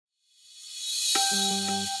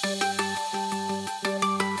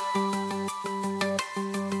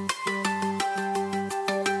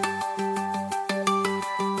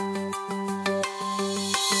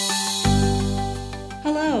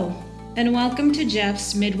Hello, and welcome to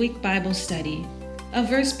Jeff's Midweek Bible Study, a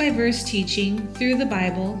verse-by-verse teaching through the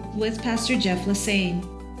Bible with Pastor Jeff Lassane.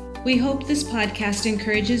 We hope this podcast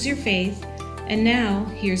encourages your faith, and now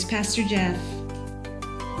here's Pastor Jeff.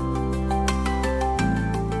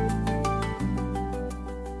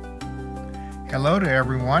 Hello to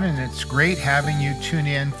everyone, and it's great having you tune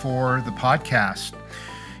in for the podcast.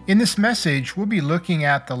 In this message, we'll be looking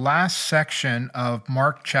at the last section of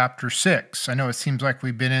Mark chapter 6. I know it seems like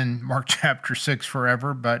we've been in Mark chapter 6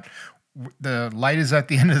 forever, but the light is at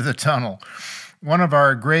the end of the tunnel. One of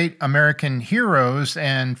our great American heroes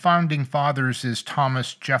and founding fathers is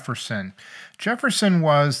Thomas Jefferson. Jefferson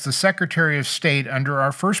was the Secretary of State under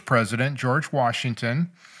our first president, George Washington,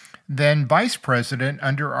 then vice president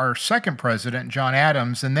under our second president, John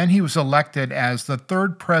Adams, and then he was elected as the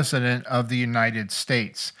third president of the United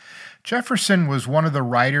States. Jefferson was one of the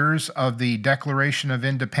writers of the Declaration of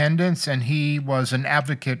Independence, and he was an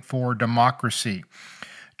advocate for democracy.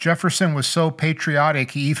 Jefferson was so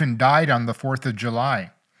patriotic, he even died on the 4th of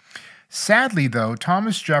July. Sadly, though,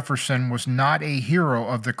 Thomas Jefferson was not a hero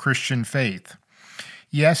of the Christian faith.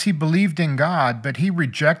 Yes, he believed in God, but he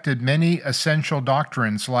rejected many essential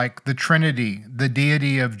doctrines like the Trinity, the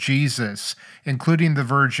deity of Jesus, including the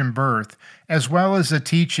virgin birth, as well as the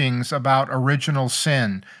teachings about original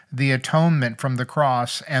sin, the atonement from the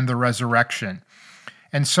cross, and the resurrection.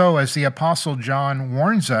 And so, as the Apostle John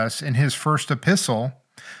warns us in his first epistle,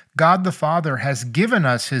 God the Father has given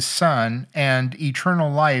us his Son, and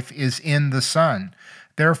eternal life is in the Son.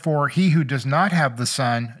 Therefore, he who does not have the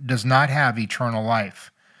Son does not have eternal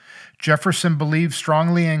life. Jefferson believed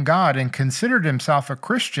strongly in God and considered himself a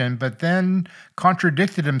Christian, but then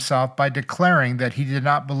contradicted himself by declaring that he did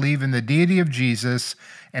not believe in the deity of Jesus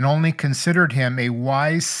and only considered him a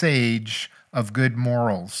wise sage of good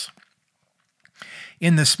morals.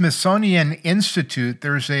 In the Smithsonian Institute,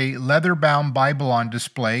 there's a leather-bound Bible on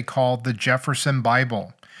display called the Jefferson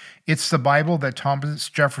Bible. It's the Bible that Thomas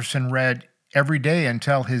Jefferson read every day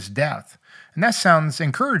until his death. And that sounds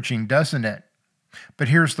encouraging, doesn't it? But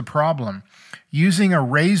here's the problem. Using a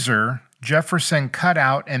razor, Jefferson cut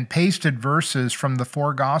out and pasted verses from the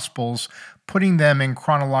four Gospels, putting them in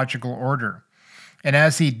chronological order. And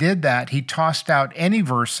as he did that, he tossed out any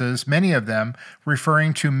verses, many of them,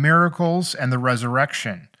 referring to miracles and the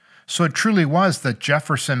resurrection. So it truly was the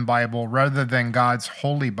Jefferson Bible rather than God's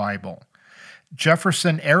Holy Bible.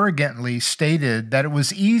 Jefferson arrogantly stated that it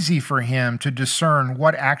was easy for him to discern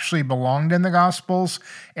what actually belonged in the Gospels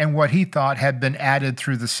and what he thought had been added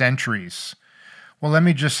through the centuries. Well, let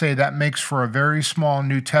me just say that makes for a very small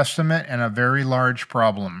New Testament and a very large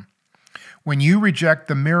problem. When you reject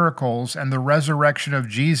the miracles and the resurrection of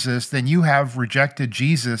Jesus, then you have rejected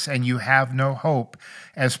Jesus and you have no hope,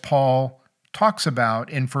 as Paul talks about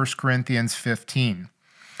in 1 Corinthians 15.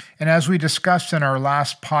 And as we discussed in our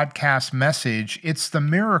last podcast message, it's the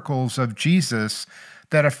miracles of Jesus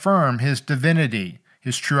that affirm his divinity,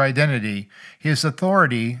 his true identity, his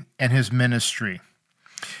authority, and his ministry.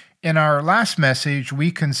 In our last message,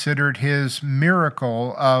 we considered his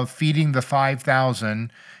miracle of feeding the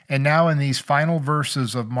 5,000, and now in these final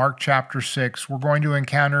verses of Mark chapter 6, we're going to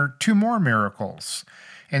encounter two more miracles.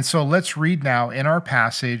 And so let's read now in our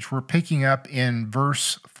passage. We're picking up in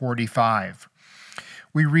verse 45.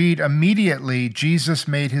 We read, "Immediately Jesus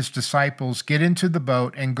made his disciples get into the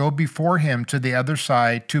boat and go before him to the other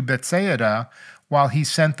side, to Bethsaida, while he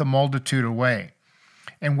sent the multitude away.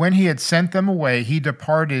 And when he had sent them away, he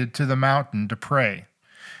departed to the mountain to pray.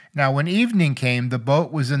 Now when evening came, the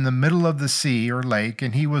boat was in the middle of the sea or lake,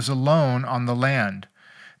 and he was alone on the land.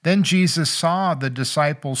 Then Jesus saw the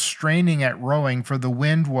disciples straining at rowing, for the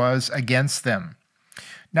wind was against them.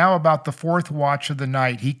 Now about the fourth watch of the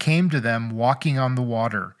night, he came to them walking on the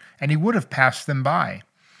water, and he would have passed them by.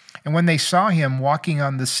 And when they saw him walking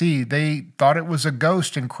on the sea, they thought it was a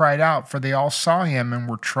ghost and cried out, for they all saw him and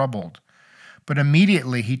were troubled. But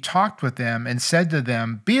immediately he talked with them and said to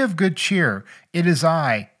them, 'Be of good cheer, it is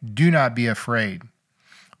I, do not be afraid.'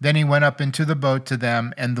 Then he went up into the boat to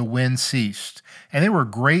them, and the wind ceased. And they were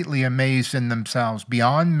greatly amazed in themselves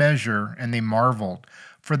beyond measure, and they marveled,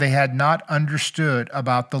 for they had not understood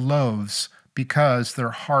about the loaves, because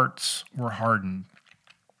their hearts were hardened."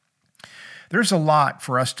 There's a lot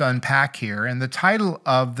for us to unpack here, and the title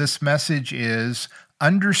of this message is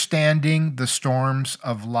Understanding the Storms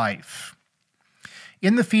of Life.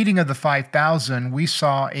 In the feeding of the 5,000, we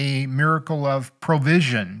saw a miracle of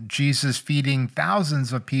provision, Jesus feeding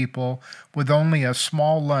thousands of people with only a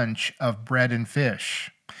small lunch of bread and fish.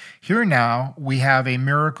 Here now, we have a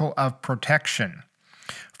miracle of protection.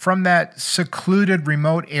 From that secluded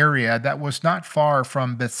remote area that was not far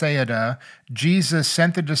from Bethsaida, Jesus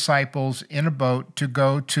sent the disciples in a boat to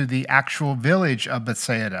go to the actual village of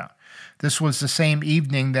Bethsaida. This was the same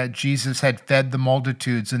evening that Jesus had fed the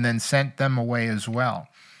multitudes and then sent them away as well.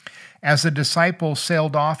 As the disciples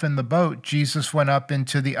sailed off in the boat, Jesus went up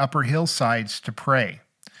into the upper hillsides to pray.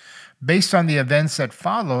 Based on the events that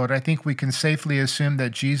followed, I think we can safely assume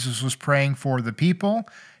that Jesus was praying for the people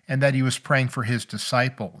and that he was praying for his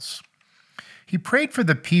disciples. He prayed for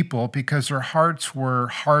the people because their hearts were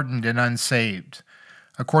hardened and unsaved.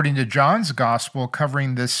 According to John's gospel,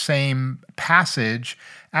 covering this same passage,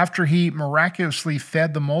 after he miraculously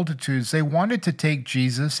fed the multitudes, they wanted to take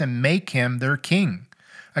Jesus and make him their king,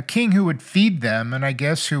 a king who would feed them and I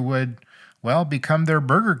guess who would, become their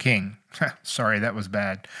Burger King. Sorry, that was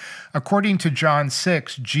bad. According to John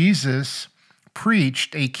 6, Jesus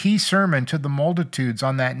preached a key sermon to the multitudes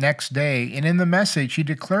on that next day, and in the message he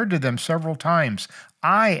declared to them several times,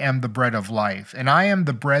 "I am the bread of life, and I am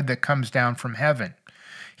the bread that comes down from heaven."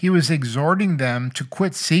 He was exhorting them to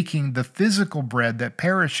quit seeking the physical bread that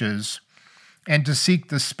perishes and to seek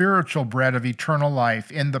the spiritual bread of eternal life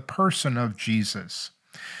in the person of Jesus.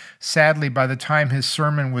 Sadly, by the time his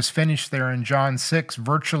sermon was finished there in John 6,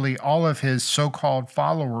 virtually all of his so-called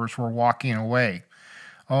followers were walking away.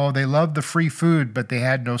 Oh, they loved the free food, but they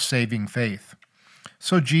had no saving faith.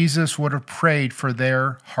 So Jesus would have prayed for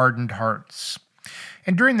their hardened hearts.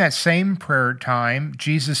 And during that same prayer time,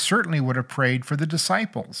 Jesus certainly would have prayed for the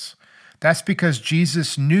disciples. That's because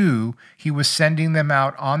Jesus knew he was sending them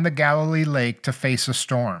out on the Galilee lake to face a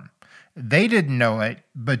storm. They didn't know it,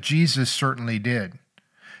 but Jesus certainly did.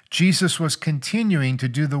 Jesus was continuing to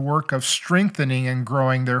do the work of strengthening and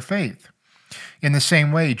growing their faith. In the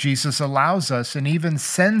same way, Jesus allows us and even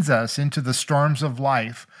sends us into the storms of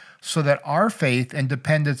life so that our faith and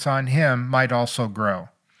dependence on him might also grow.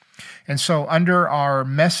 And so under our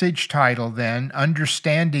message title then,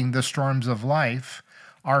 Understanding the Storms of Life,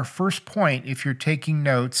 our first point, if you're taking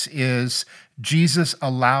notes, is Jesus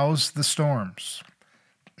allows the storms.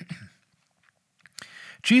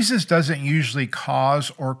 Jesus doesn't usually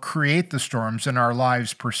cause or create the storms in our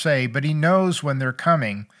lives per se, but he knows when they're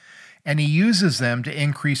coming, and he uses them to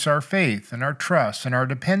increase our faith and our trust and our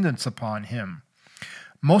dependence upon him.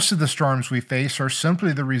 Most of the storms we face are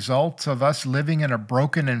simply the results of us living in a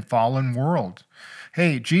broken and fallen world.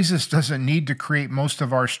 Hey, Jesus doesn't need to create most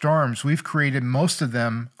of our storms. We've created most of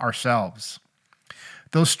them ourselves.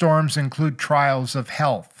 Those storms include trials of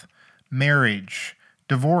health, marriage,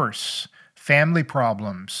 divorce, family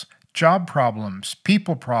problems, job problems,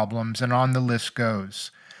 people problems, and on the list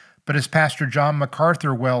goes. But as Pastor John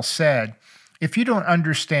MacArthur well said, if you don't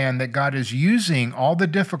understand that God is using all the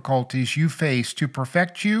difficulties you face to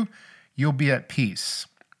perfect you, you'll be at peace.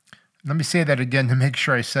 Let me say that again to make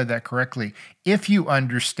sure I said that correctly. If you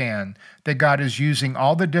understand that God is using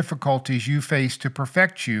all the difficulties you face to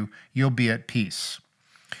perfect you, you'll be at peace.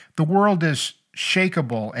 The world is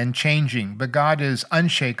shakeable and changing, but God is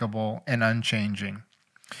unshakable and unchanging.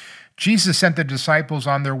 Jesus sent the disciples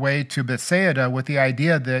on their way to Bethsaida with the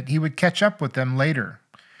idea that he would catch up with them later.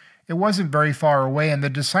 It wasn't very far away, and the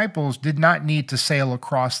disciples did not need to sail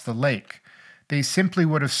across the lake. They simply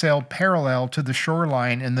would have sailed parallel to the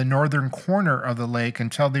shoreline in the northern corner of the lake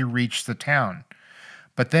until they reached the town.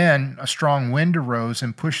 But then a strong wind arose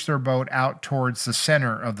and pushed their boat out towards the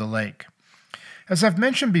center of the lake. As I've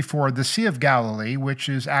mentioned before, the Sea of Galilee, which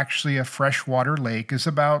is actually a freshwater lake, is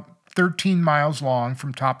about 13 miles long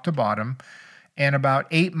from top to bottom and about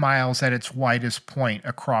 8 miles at its widest point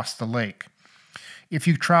across the lake. If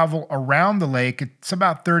you travel around the lake, it's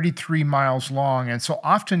about 33 miles long, and so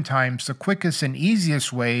oftentimes the quickest and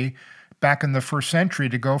easiest way back in the first century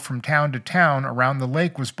to go from town to town around the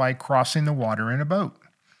lake was by crossing the water in a boat.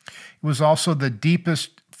 It was also the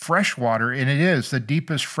deepest freshwater, and it is the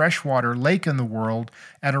deepest freshwater lake in the world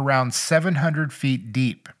at around 700 feet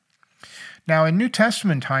deep. Now, in New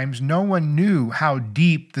Testament times, no one knew how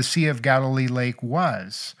deep the Sea of Galilee lake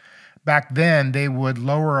was. Back then, they would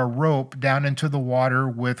lower a rope down into the water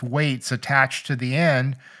with weights attached to the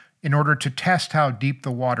end in order to test how deep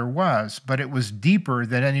the water was, but it was deeper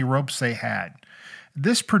than any ropes they had.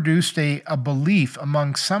 This produced a belief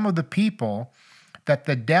among some of the people that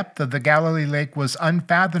the depth of the Galilee lake was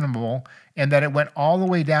unfathomable and that it went all the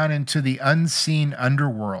way down into the unseen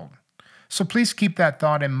underworld. So please keep that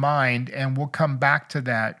thought in mind, and we'll come back to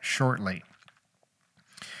that shortly.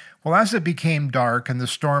 Well, as it became dark and the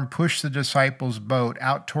storm pushed the disciples' boat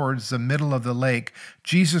out towards the middle of the lake,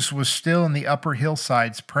 Jesus was still in the upper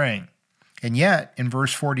hillsides praying. And yet, in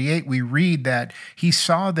verse 48, we read that he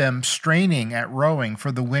saw them straining at rowing,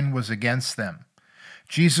 for the wind was against them.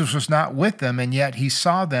 Jesus was not with them, and yet he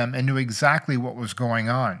saw them and knew exactly what was going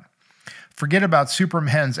on. Forget about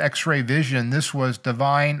Superman's X-ray vision. This was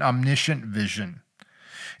divine, omniscient vision.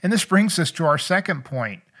 And this brings us to our second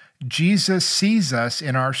point. Jesus sees us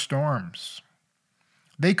in our storms.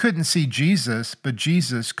 They couldn't see Jesus, but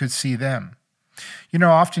Jesus could see them. You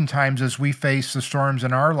know, oftentimes as we face the storms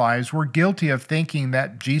in our lives, we're guilty of thinking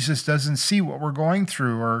that Jesus doesn't see what we're going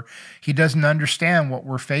through, or he doesn't understand what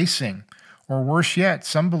we're facing. Or worse yet,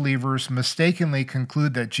 some believers mistakenly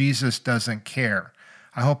conclude that Jesus doesn't care.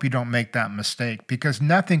 I hope you don't make that mistake, because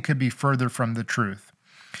nothing could be further from the truth.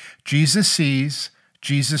 Jesus sees,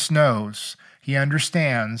 Jesus knows, he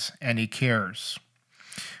understands, and he cares.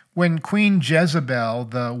 When Queen Jezebel,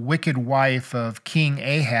 the wicked wife of King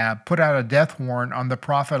Ahab, put out a death warrant on the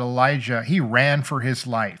prophet Elijah, he ran for his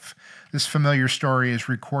life. This familiar story is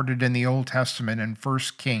recorded in the Old Testament in 1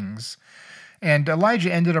 Kings. And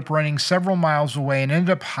Elijah ended up running several miles away and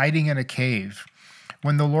ended up hiding in a cave.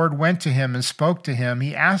 When the Lord went to him and spoke to him,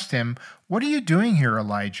 he asked him, "What are you doing here,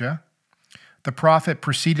 Elijah?" The prophet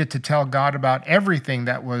proceeded to tell God about everything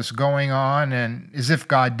that was going on, and as if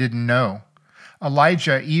God didn't know.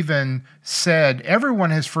 Elijah even said, "Everyone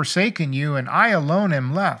has forsaken you, and I alone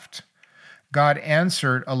am left." God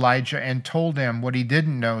answered Elijah and told him what he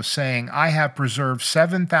didn't know, saying, "I have preserved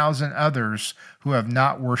 7,000 others who have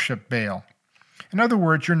not worshipped Baal." In other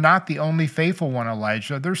words, you're not the only faithful one,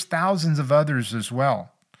 Elijah. There's thousands of others as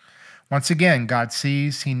well. Once again, God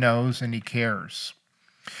sees, he knows, and he cares.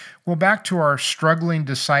 Well, back to our struggling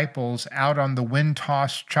disciples out on the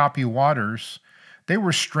wind-tossed, choppy waters. They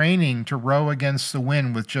were straining to row against the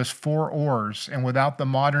wind with just 4 oars and without the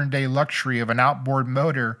modern-day luxury of an outboard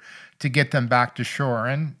motor to get them back to shore.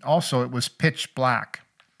 And also, it was pitch black.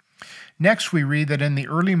 Next, we read that in the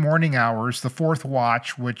early morning hours, the 4th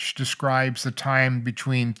watch, which describes the time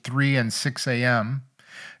between 3 and 6 a.m.,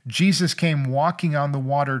 Jesus came walking on the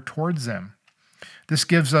water towards them. This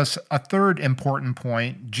gives us a third important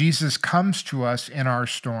point. Jesus comes to us in our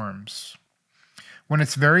storms. When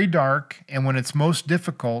it's very dark and when it's most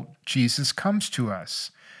difficult, Jesus comes to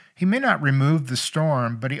us. He may not remove the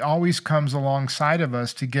storm, but he always comes alongside of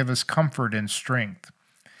us to give us comfort and strength.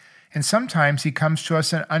 And sometimes he comes to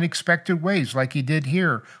us in unexpected ways, like he did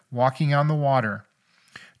here, walking on the water.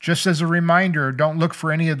 Just as a reminder, don't look for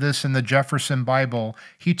any of this in the Jefferson Bible.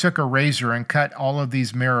 He took a razor and cut all of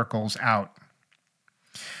these miracles out.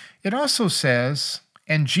 It also says,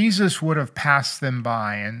 "And Jesus would have passed them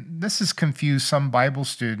by." And this has confused some Bible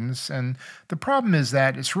students. And the problem is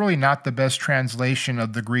that it's really not the best translation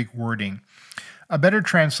of the Greek wording. A better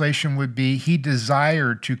translation would be, he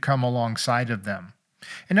desired to come alongside of them.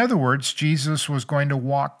 In other words, Jesus was going to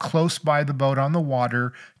walk close by the boat on the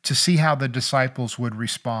water to see how the disciples would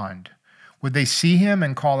respond. Would they see him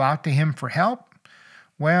and call out to him for help?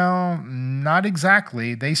 Well, not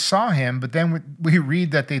exactly. They saw him, but then we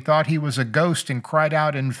read that they thought he was a ghost and cried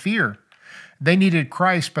out in fear. They needed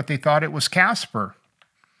Christ, but they thought it was Casper.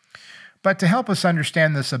 But to help us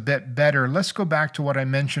understand this a bit better, let's go back to what I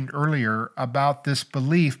mentioned earlier about this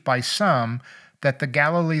belief by some that the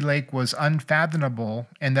Galilee Lake was unfathomable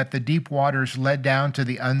and that the deep waters led down to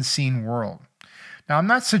the unseen world. Now, I'm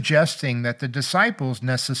not suggesting that the disciples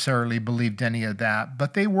necessarily believed any of that,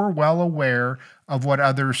 but they were well aware of what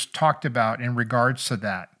others talked about in regards to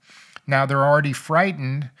that. Now, they're already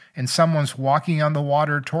frightened, and someone's walking on the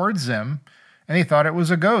water towards them, and they thought it was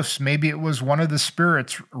a ghost. Maybe it was one of the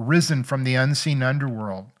spirits risen from the unseen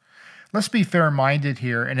underworld. Let's be fair-minded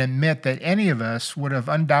here and admit that any of us would have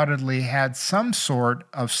undoubtedly had some sort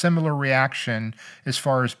of similar reaction as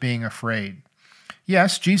far as being afraid.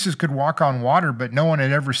 Yes, Jesus could walk on water, but no one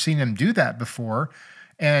had ever seen him do that before,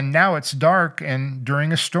 and now it's dark and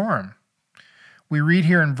during a storm. We read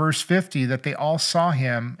here in verse 50 that they all saw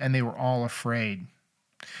him and they were all afraid.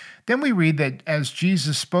 Then we read that as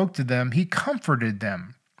Jesus spoke to them, he comforted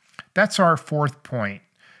them. That's our fourth point.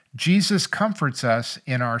 Jesus comforts us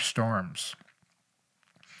in our storms.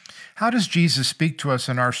 How does Jesus speak to us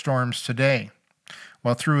in our storms today?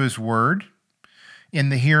 Well, through his word, in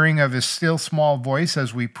the hearing of his still small voice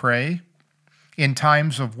as we pray, in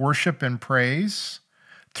times of worship and praise,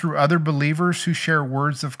 through other believers who share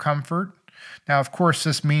words of comfort. Now, of course,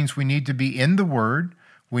 this means we need to be in the word,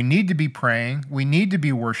 we need to be praying, we need to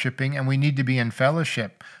be worshiping, and we need to be in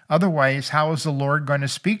fellowship. Otherwise, how is the Lord going to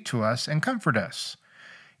speak to us and comfort us?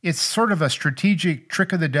 It's sort of a strategic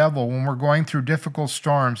trick of the devil when we're going through difficult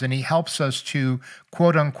storms, and he helps us to,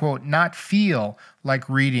 quote unquote, not feel like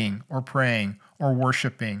reading or praying or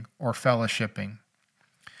worshiping or fellowshipping.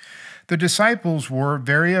 The disciples were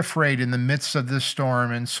very afraid in the midst of this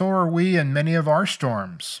storm, and so are we in many of our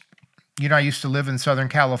storms. I used to live in Southern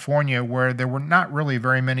California where there were not really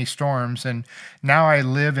very many storms, and now I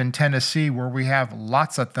live in Tennessee where we have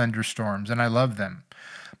lots of thunderstorms, and I love them.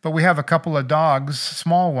 But we have a couple of dogs,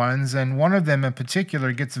 small ones, and one of them in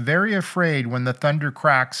particular gets very afraid when the thunder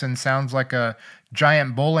cracks and sounds like a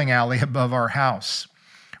giant bowling alley above our house.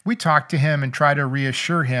 We talk to him and try to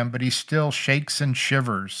reassure him, but he still shakes and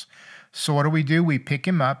shivers. So what do? We pick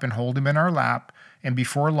him up and hold him in our lap, and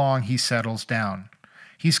before long he settles down.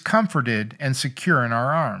 He's comforted and secure in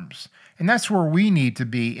our arms. And that's where we need to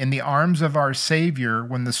be, in the arms of our Savior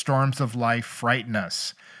when the storms of life frighten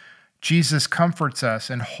us. Jesus comforts us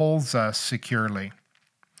and holds us securely.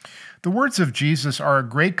 The words of Jesus are a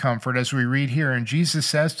great comfort as we read here, and Jesus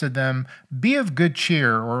says to them, "Be of good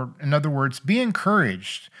cheer," or in other words, be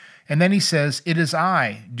encouraged. And then he says, "It is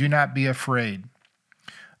I, do not be afraid."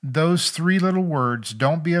 Those three little words,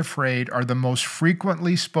 "don't be afraid," are the most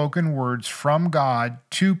frequently spoken words from God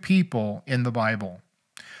to people in the Bible.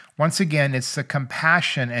 Once again, it's the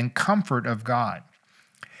compassion and comfort of God.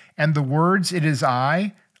 And the words, "it is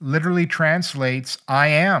I," literally translates, "I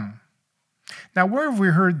am." Now, where have we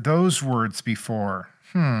heard those words before?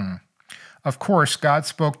 Of course, God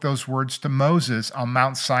spoke those words to Moses on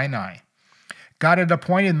Mount Sinai. God had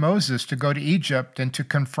appointed Moses to go to Egypt and to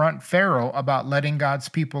confront Pharaoh about letting God's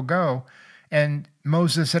people go. And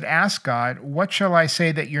Moses had asked God, "What shall I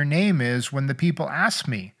say that your name is when the people ask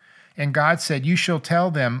me?" And God said, "You shall tell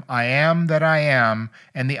them, I am that I am,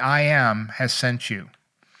 and the I am has sent you."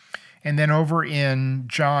 And then over in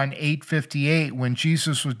John 8:58, when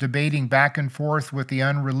Jesus was debating back and forth with the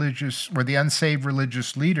unsaved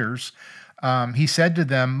religious leaders, he said to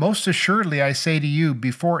them, "Most assuredly I say to you,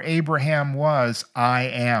 before Abraham was, I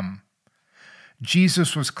am."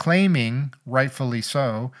 Jesus was claiming, rightfully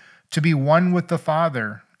so, to be one with the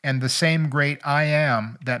Father and the same great I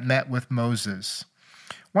am that met with Moses.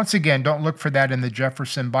 Once again, don't look for that in the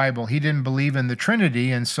Jefferson Bible. He didn't believe in the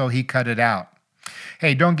Trinity, and so he cut it out.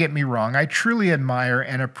 Hey, don't get me wrong. I truly admire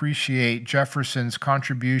and appreciate Jefferson's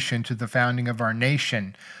contribution to the founding of our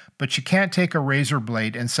nation, but you can't take a razor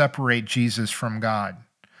blade and separate Jesus from God.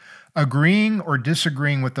 Agreeing or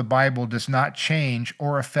disagreeing with the Bible does not change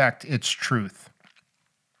or affect its truth.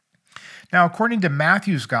 Now, according to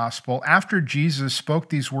Matthew's gospel, after Jesus spoke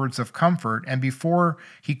these words of comfort and before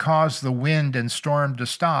he caused the wind and storm to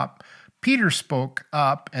stop, Peter spoke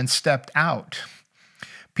up and stepped out.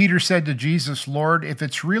 Peter said to Jesus, "Lord, if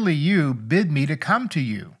it's really you, bid me to come to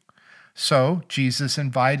you." So Jesus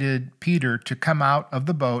invited Peter to come out of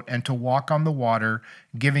the boat and to walk on the water,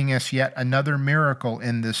 giving us yet another miracle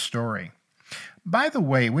in this story. By the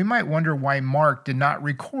way, we might wonder why Mark did not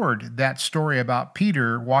record that story about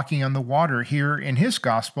Peter walking on the water here in his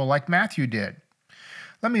gospel like Matthew did.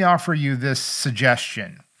 Let me offer you this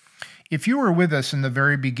suggestion. If you were with us in the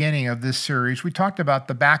very beginning of this series, we talked about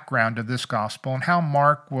the background of this gospel and how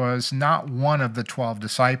Mark was not one of the 12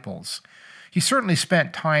 disciples. He certainly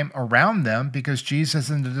spent time around them because Jesus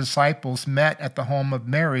and the disciples met at the home of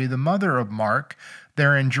Mary, the mother of Mark,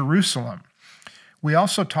 there in Jerusalem. We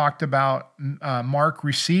also talked about Mark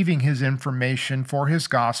receiving his information for his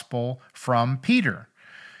gospel from Peter.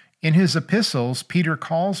 In his epistles, Peter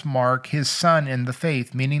calls Mark his son in the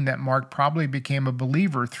faith, meaning that Mark probably became a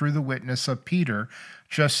believer through the witness of Peter,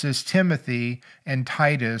 just as Timothy and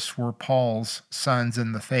Titus were Paul's sons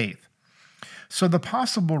in the faith. So the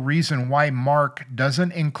possible reason why Mark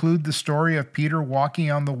doesn't include the story of Peter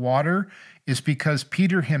walking on the water is because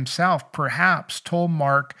Peter himself perhaps told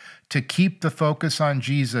Mark to keep the focus on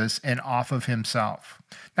Jesus and off of himself.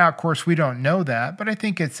 Now, of course, we don't know that, but I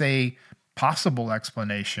think it's a possible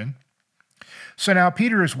explanation. So now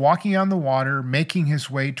Peter is walking on the water, making his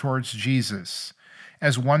way towards Jesus.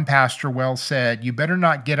 As one pastor well said, you better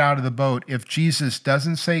not get out of the boat if Jesus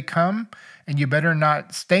doesn't say come, and you better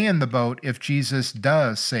not stay in the boat if Jesus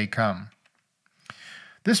does say come.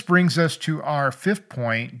 This brings us to our fifth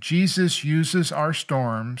point. Jesus uses our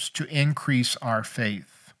storms to increase our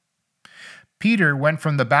faith. Peter went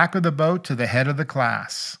from the back of the boat to the head of the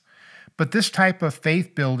class. But this type of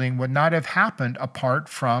faith building would not have happened apart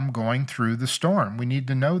from going through the storm. We need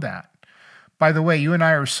to know that. By the way, you and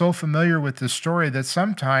I are so familiar with this story that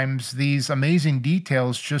sometimes these amazing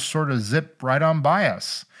details just sort of zip right on by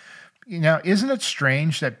us. Now, isn't it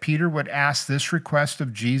strange that Peter would ask this request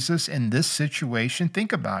of Jesus in this situation?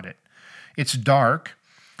 Think about it. It's dark.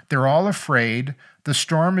 They're all afraid. The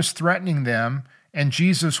storm is threatening them, and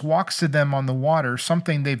Jesus walks to them on the water,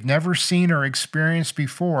 something they've never seen or experienced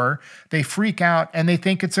before. They freak out and they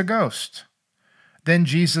think it's a ghost. Then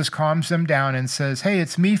Jesus calms them down and says, "Hey,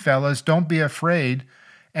 it's me, fellas. Don't be afraid."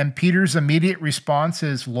 And Peter's immediate response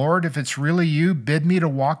is, "Lord, if it's really you, bid me to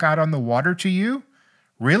walk out on the water to you?"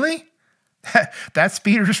 Really? That's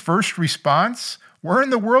Peter's first response? Where in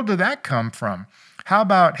the world did that come from? How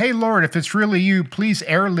about, "Hey, Lord, if it's really you, please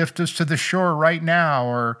airlift us to the shore right now"?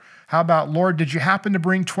 Or how about, "Lord, did you happen to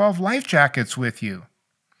bring 12 life jackets with you?"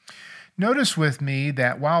 Notice with me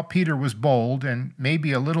that while Peter was bold and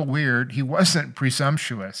maybe a little weird, he wasn't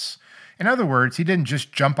presumptuous. In other words, he didn't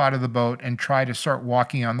just jump out of the boat and try to start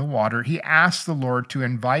walking on the water. He asked the Lord to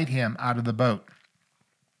invite him out of the boat.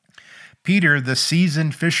 Peter, the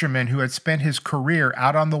seasoned fisherman who had spent his career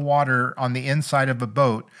out on the water on the inside of a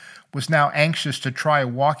boat, was now anxious to try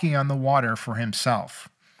walking on the water for himself.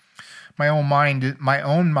 My own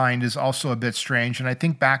mind is also a bit strange, and I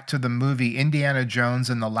think back to the movie Indiana Jones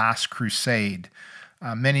and the Last Crusade.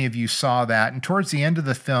 Many of you saw that, and towards the end of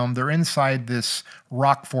the film, they're inside this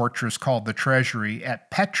rock fortress called the Treasury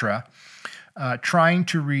at Petra, trying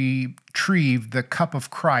to retrieve the cup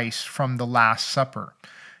of Christ from the Last Supper.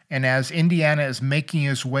 And as Indiana is making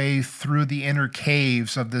his way through the inner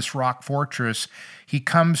caves of this rock fortress, he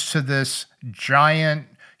comes to this giant,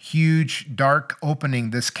 huge, dark opening,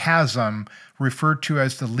 this chasm referred to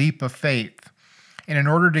as the leap of faith. And in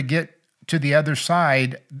order to get to the other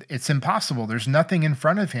side, it's impossible. There's nothing in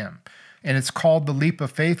front of him. And it's called the leap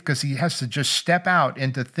of faith because he has to just step out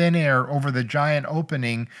into thin air over the giant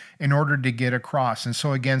opening in order to get across. And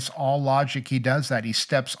so against all logic, he does that. He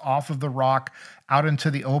steps off of the rock out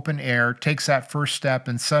into the open air, takes that first step,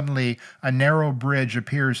 and suddenly a narrow bridge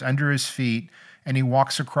appears under his feet, and he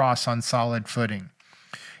walks across on solid footing.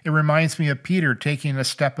 It reminds me of Peter taking a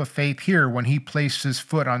step of faith here when he placed his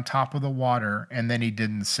foot on top of the water, and then he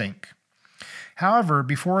didn't sink. However,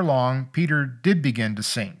 before long, Peter did begin to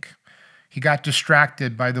sink. He got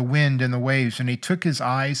distracted by the wind and the waves, and he took his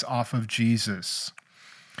eyes off of Jesus.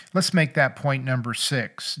 Let's make that point number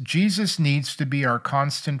 6. Jesus needs to be our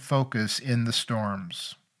constant focus in the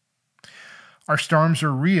storms. Our storms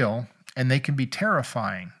are real, and they can be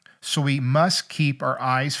terrifying, so we must keep our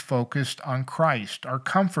eyes focused on Christ, our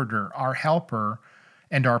comforter, our helper,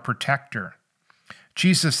 and our protector.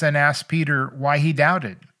 Jesus then asked Peter why he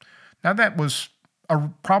doubted. Now that was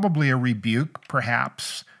probably a rebuke,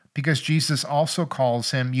 perhaps, because Jesus also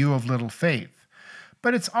calls him, "You of little faith."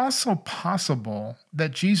 But it's also possible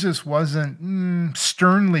that Jesus wasn't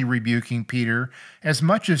sternly rebuking Peter as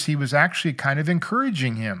much as he was actually kind of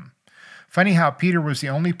encouraging him. Funny how Peter was the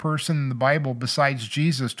only person in the Bible besides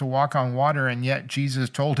Jesus to walk on water, and yet Jesus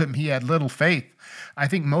told him he had little faith. I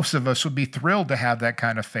think most of us would be thrilled to have that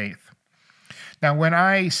kind of faith. Now, when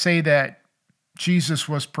I say that Jesus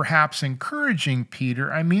was perhaps encouraging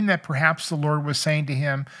Peter, I mean that perhaps the Lord was saying to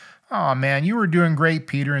him, "Oh man, you were doing great,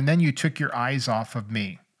 Peter, and then you took your eyes off of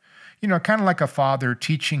me." You know, kind of like a father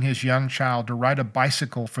teaching his young child to ride a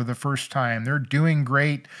bicycle for the first time. They're doing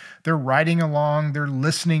great. They're riding along. They're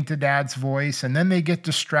listening to dad's voice, and then they get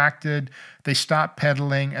distracted. They stop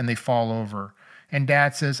pedaling and they fall over. And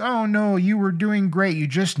dad says, "Oh no, you were doing great. You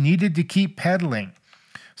just needed to keep pedaling."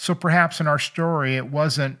 So perhaps in our story, it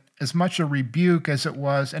wasn't as much a rebuke as it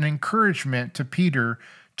was an encouragement to Peter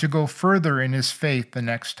to go further in his faith the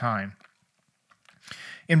next time.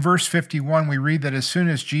 In verse 51, we read that as soon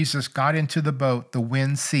as Jesus got into the boat, the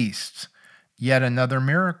wind ceased. Yet another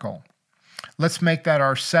miracle. Let's make that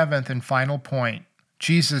our 7th and final point.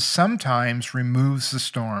 Jesus sometimes removes the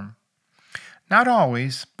storm. Not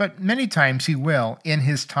always, but many times he will in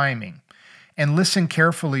his timing. And listen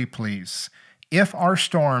carefully, please. If our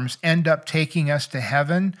storms end up taking us to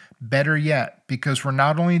heaven, better yet, because we're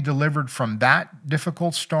not only delivered from that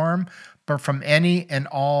difficult storm, but from any and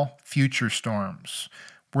all future storms.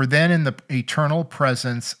 We're then in the eternal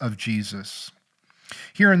presence of Jesus.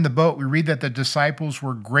 Here in the boat, we read that the disciples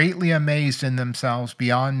were greatly amazed in themselves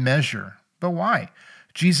beyond measure. But why?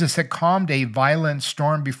 Jesus had calmed a violent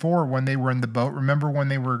storm before when they were in the boat. Remember when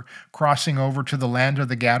they were crossing over to the land of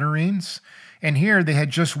the Gadarenes? And here they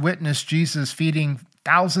had just witnessed Jesus feeding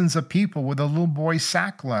thousands of people with a little boy's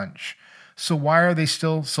sack lunch. So why are they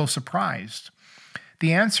still so surprised?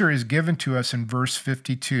 The answer is given to us in verse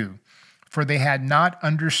 52. For they had not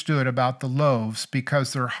understood about the loaves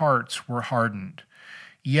because their hearts were hardened.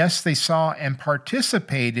 Yes, they saw and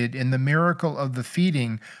participated in the miracle of the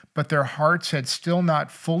feeding, but their hearts had still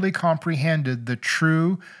not fully comprehended the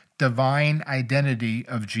true divine identity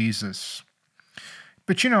of Jesus.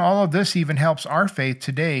 But all of this even helps our faith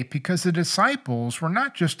today because the disciples were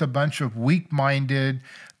not just a bunch of weak minded,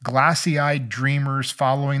 glassy eyed dreamers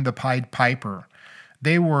following the Pied Piper.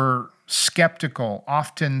 They were skeptical,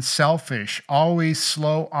 often selfish, always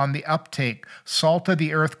slow on the uptake, salt of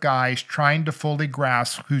the earth guys trying to fully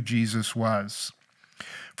grasp who Jesus was.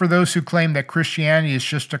 For those who claim that Christianity is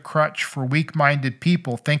just a crutch for weak minded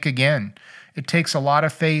people, think again. It takes a lot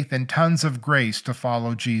of faith and tons of grace to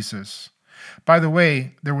follow Jesus. By the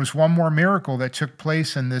way, there was one more miracle that took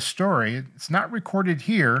place in this story. It's not recorded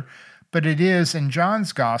here, but it is in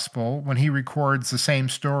John's gospel when he records the same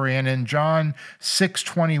story. And in John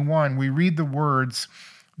 6:21, we read the words,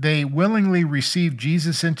 "They willingly received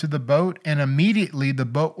Jesus into the boat, and immediately the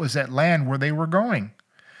boat was at land where they were going."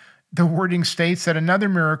 The wording states that another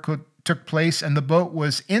miracle took place and the boat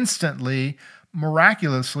was instantly,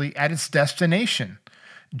 miraculously at its destination.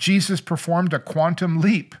 Jesus performed a quantum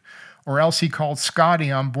leap, or else he called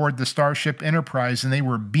Scotty on board the Starship Enterprise and they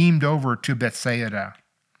were beamed over to Bethsaida.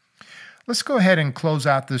 Let's go ahead and close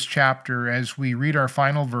out this chapter as we read our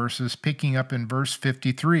final verses, picking up in verse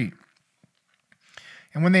 53.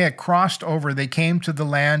 "And when they had crossed over, they came to the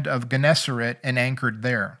land of Gennesaret and anchored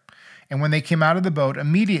there. And when they came out of the boat,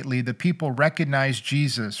 immediately the people recognized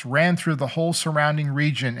Jesus, ran through the whole surrounding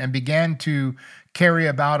region, and began to carry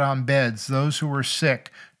about on beds those who were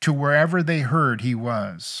sick to wherever they heard he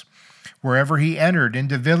was. Wherever he entered,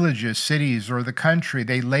 into villages, cities, or the country,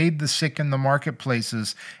 they laid the sick in the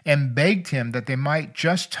marketplaces and begged him that they might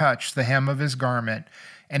just touch the hem of his garment,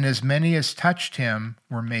 and as many as touched him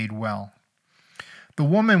were made well." The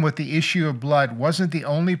woman with the issue of blood wasn't the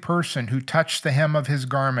only person who touched the hem of his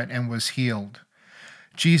garment and was healed.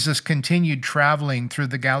 Jesus continued traveling through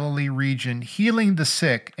the Galilee region, healing the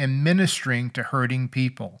sick and ministering to hurting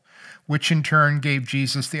people, which in turn gave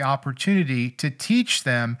Jesus the opportunity to teach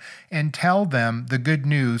them and tell them the good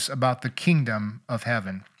news about the kingdom of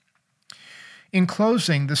heaven. In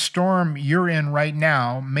closing, the storm you're in right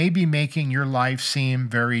now may be making your life seem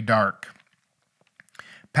very dark.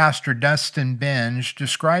 Pastor Dustin Benge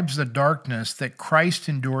describes the darkness that Christ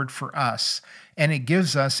endured for us, and it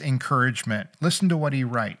gives us encouragement. Listen to what he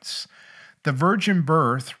writes. "The virgin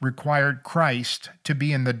birth required Christ to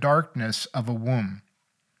be in the darkness of a womb.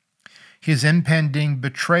 His impending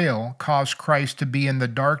betrayal caused Christ to be in the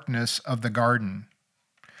darkness of the garden.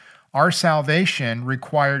 Our salvation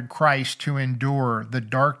required Christ to endure the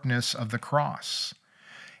darkness of the cross.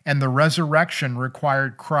 And the resurrection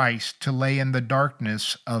required Christ to lay in the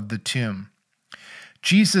darkness of the tomb.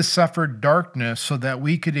 Jesus suffered darkness so that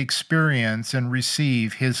we could experience and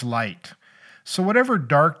receive his light. So whatever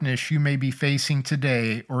darkness you may be facing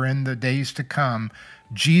today or in the days to come,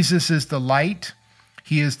 Jesus is the light,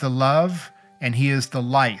 he is the love, and he is the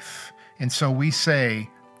life. And so we say,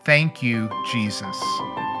 thank you, Jesus."